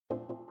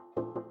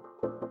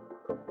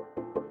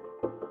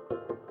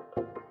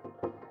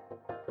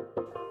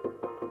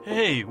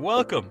Hey,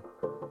 welcome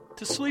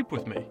to Sleep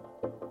With Me,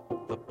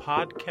 the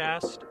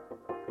podcast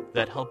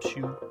that helps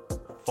you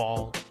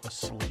fall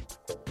asleep.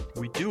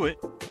 We do it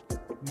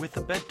with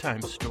a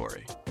bedtime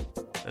story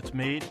that's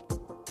made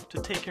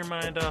to take your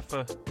mind off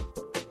of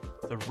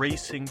the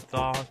racing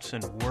thoughts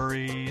and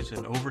worries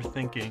and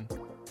overthinking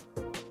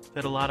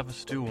that a lot of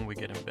us do when we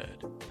get in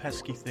bed.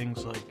 Pesky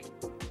things like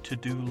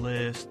to-do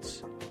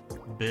lists,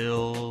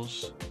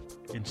 bills,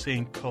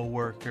 insane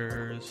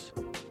coworkers,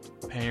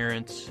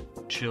 parents,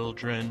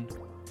 children,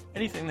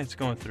 anything that's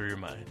going through your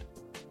mind.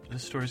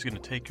 This story's going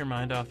to take your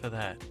mind off of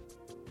that.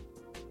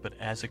 But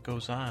as it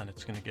goes on,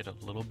 it's going to get a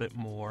little bit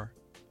more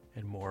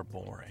and more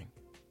boring.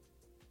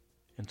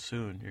 And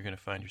soon, you're going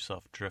to find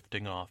yourself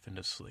drifting off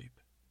into sleep.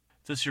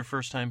 If this is your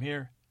first time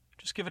here,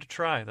 just give it a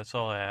try. That's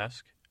all I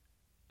ask.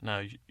 Now,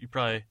 you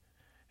probably,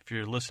 if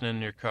you're listening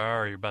in your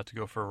car or you're about to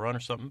go for a run or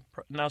something,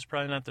 now's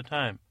probably not the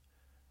time.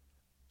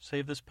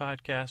 Save this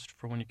podcast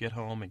for when you get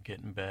home and get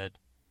in bed.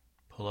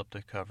 Pull up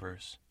the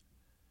covers.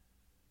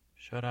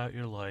 Shut out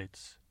your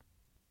lights.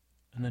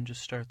 And then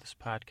just start this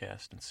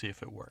podcast and see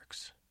if it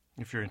works.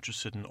 If you're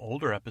interested in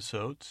older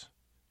episodes,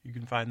 you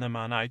can find them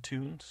on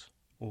iTunes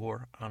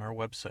or on our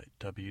website,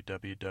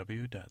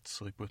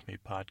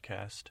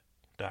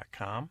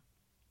 www.sleepwithmepodcast.com.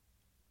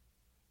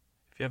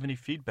 If you have any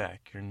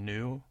feedback, you're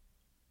new,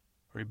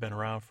 or you've been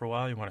around for a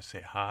while, you want to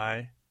say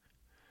hi,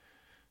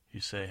 you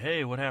say,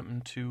 hey, what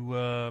happened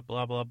to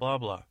blah, blah, blah,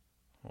 blah?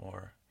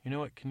 Or, you know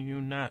what, can you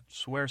not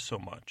swear so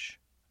much?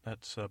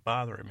 That's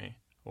bothering me.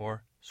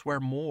 Or swear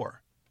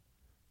more.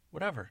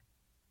 Whatever.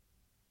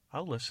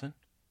 I'll listen.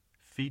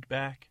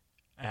 Feedback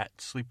at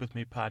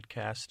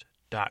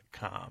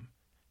sleepwithmepodcast.com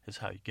is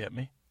how you get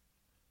me.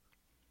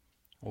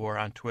 Or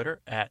on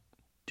Twitter at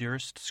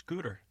Dearest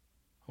Scooter.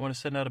 I want to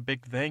send out a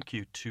big thank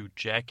you to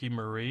Jackie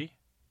Marie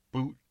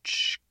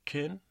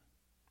Buchkin,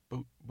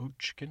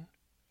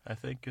 I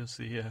think is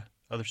the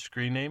other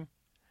screen name.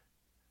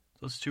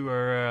 Those two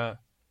are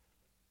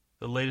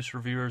the latest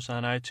reviewers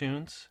on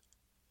iTunes.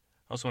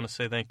 I also want to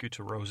say thank you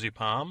to Rosie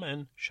Palm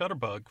and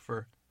Shutterbug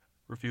for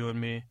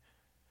reviewing me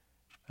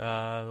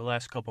the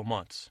last couple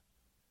months.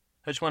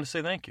 I just want to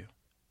say thank you.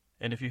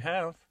 And if you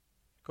have,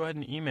 go ahead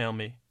and email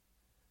me,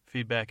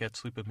 feedback at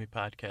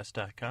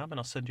sleepwithmepodcast.com, and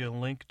I'll send you a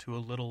link to a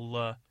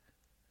little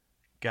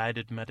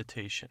guided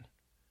meditation,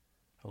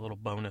 a little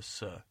bonus